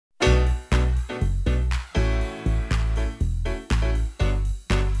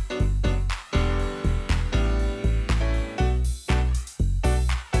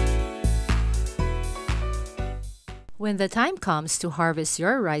When the time comes to harvest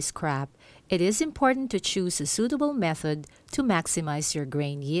your rice crop, it is important to choose a suitable method to maximize your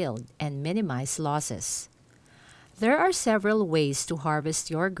grain yield and minimize losses. There are several ways to harvest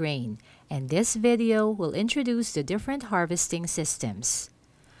your grain, and this video will introduce the different harvesting systems.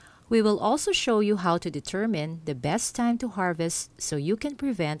 We will also show you how to determine the best time to harvest so you can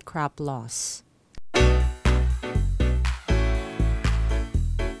prevent crop loss.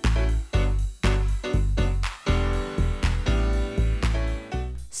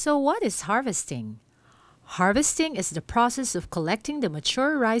 So what is harvesting? Harvesting is the process of collecting the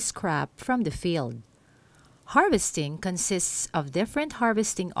mature rice crop from the field. Harvesting consists of different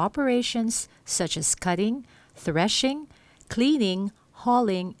harvesting operations such as cutting, threshing, cleaning,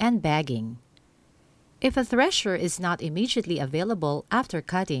 hauling, and bagging. If a thresher is not immediately available after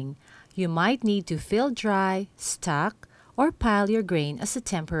cutting, you might need to field dry, stock, or pile your grain as a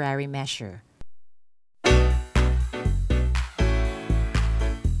temporary measure.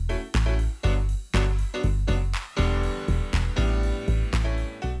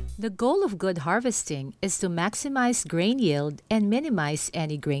 The goal of good harvesting is to maximize grain yield and minimize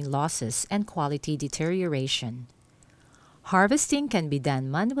any grain losses and quality deterioration. Harvesting can be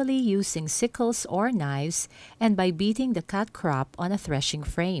done manually using sickles or knives and by beating the cut crop on a threshing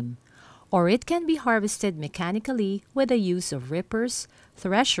frame, or it can be harvested mechanically with the use of rippers,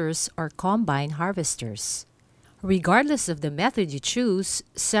 threshers, or combine harvesters. Regardless of the method you choose,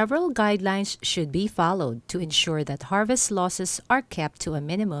 several guidelines should be followed to ensure that harvest losses are kept to a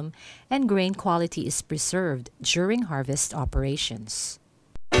minimum and grain quality is preserved during harvest operations.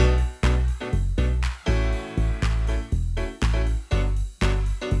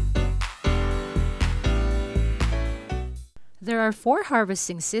 There are 4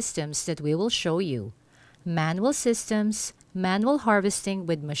 harvesting systems that we will show you: manual systems, manual harvesting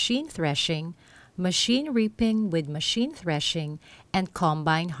with machine threshing, machine reaping with machine threshing, and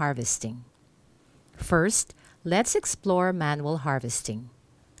combine harvesting. First, let's explore manual harvesting.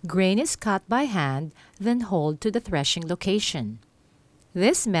 Grain is cut by hand, then hauled to the threshing location.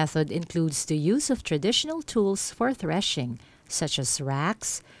 This method includes the use of traditional tools for threshing, such as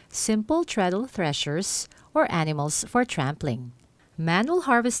racks, simple treadle threshers, or animals for trampling. Manual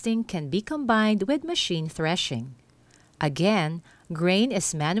harvesting can be combined with machine threshing. Again, grain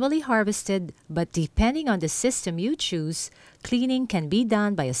is manually harvested, but depending on the system you choose, cleaning can be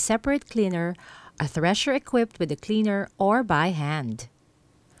done by a separate cleaner, a thresher equipped with a cleaner, or by hand.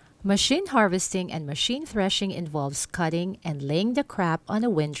 Machine harvesting and machine threshing involves cutting and laying the crop on a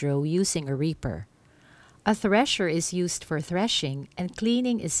windrow using a reaper. A thresher is used for threshing, and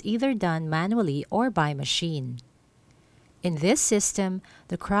cleaning is either done manually or by machine. In this system,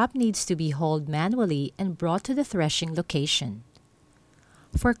 the crop needs to be hauled manually and brought to the threshing location.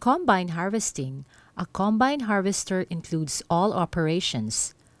 For combine harvesting, a combine harvester includes all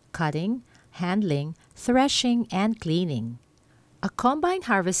operations: cutting, handling, threshing, and cleaning. A combine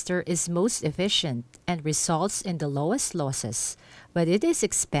harvester is most efficient and results in the lowest losses, but it is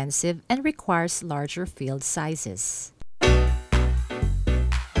expensive and requires larger field sizes.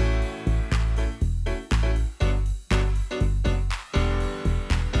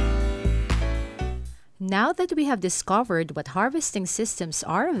 Now that we have discovered what harvesting systems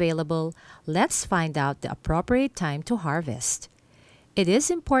are available, let's find out the appropriate time to harvest. It is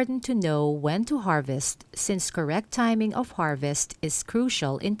important to know when to harvest since correct timing of harvest is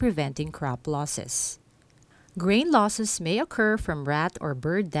crucial in preventing crop losses. Grain losses may occur from rat or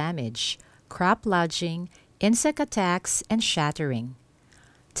bird damage, crop lodging, insect attacks, and shattering.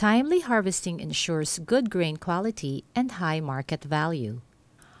 Timely harvesting ensures good grain quality and high market value.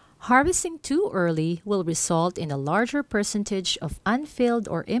 Harvesting too early will result in a larger percentage of unfilled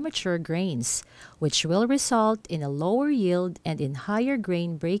or immature grains, which will result in a lower yield and in higher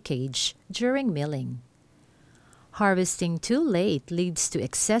grain breakage during milling. Harvesting too late leads to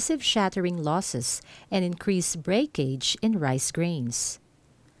excessive shattering losses and increased breakage in rice grains.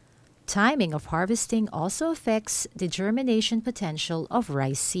 Timing of harvesting also affects the germination potential of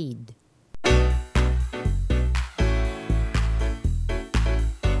rice seed.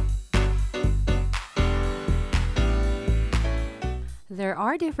 There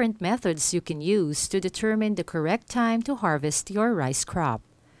are different methods you can use to determine the correct time to harvest your rice crop.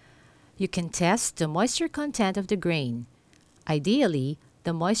 You can test the moisture content of the grain. Ideally,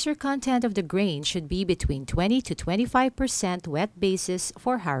 the moisture content of the grain should be between 20 to 25% wet basis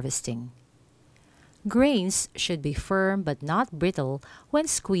for harvesting. Grains should be firm but not brittle when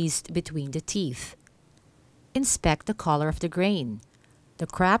squeezed between the teeth. Inspect the color of the grain. The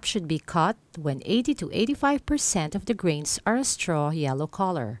crop should be cut when 80 to 85% of the grains are a straw yellow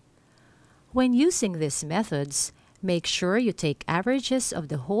color. When using these methods, Make sure you take averages of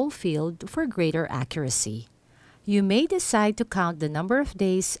the whole field for greater accuracy. You may decide to count the number of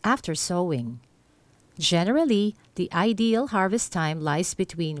days after sowing. Generally, the ideal harvest time lies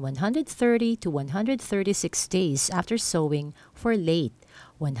between 130 to 136 days after sowing for late,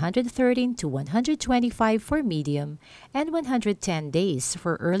 113 to 125 for medium, and 110 days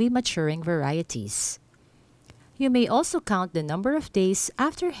for early maturing varieties. You may also count the number of days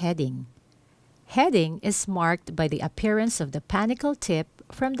after heading. Heading is marked by the appearance of the panicle tip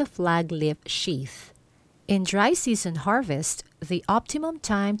from the flag leaf sheath. In dry season harvest, the optimum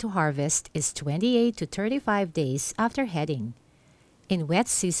time to harvest is 28 to 35 days after heading. In wet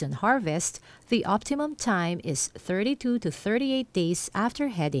season harvest, the optimum time is 32 to 38 days after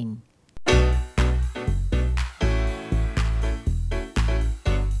heading.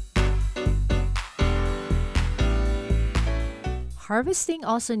 Harvesting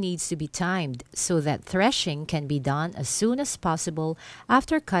also needs to be timed so that threshing can be done as soon as possible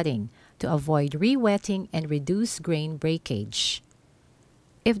after cutting to avoid re-wetting and reduce grain breakage.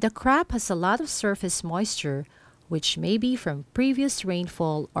 If the crop has a lot of surface moisture, which may be from previous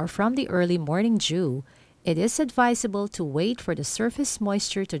rainfall or from the early morning dew, it is advisable to wait for the surface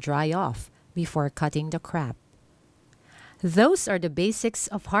moisture to dry off before cutting the crop. Those are the basics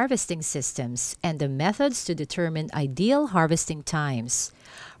of harvesting systems and the methods to determine ideal harvesting times.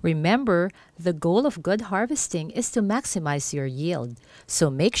 Remember, the goal of good harvesting is to maximize your yield, so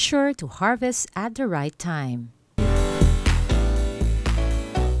make sure to harvest at the right time.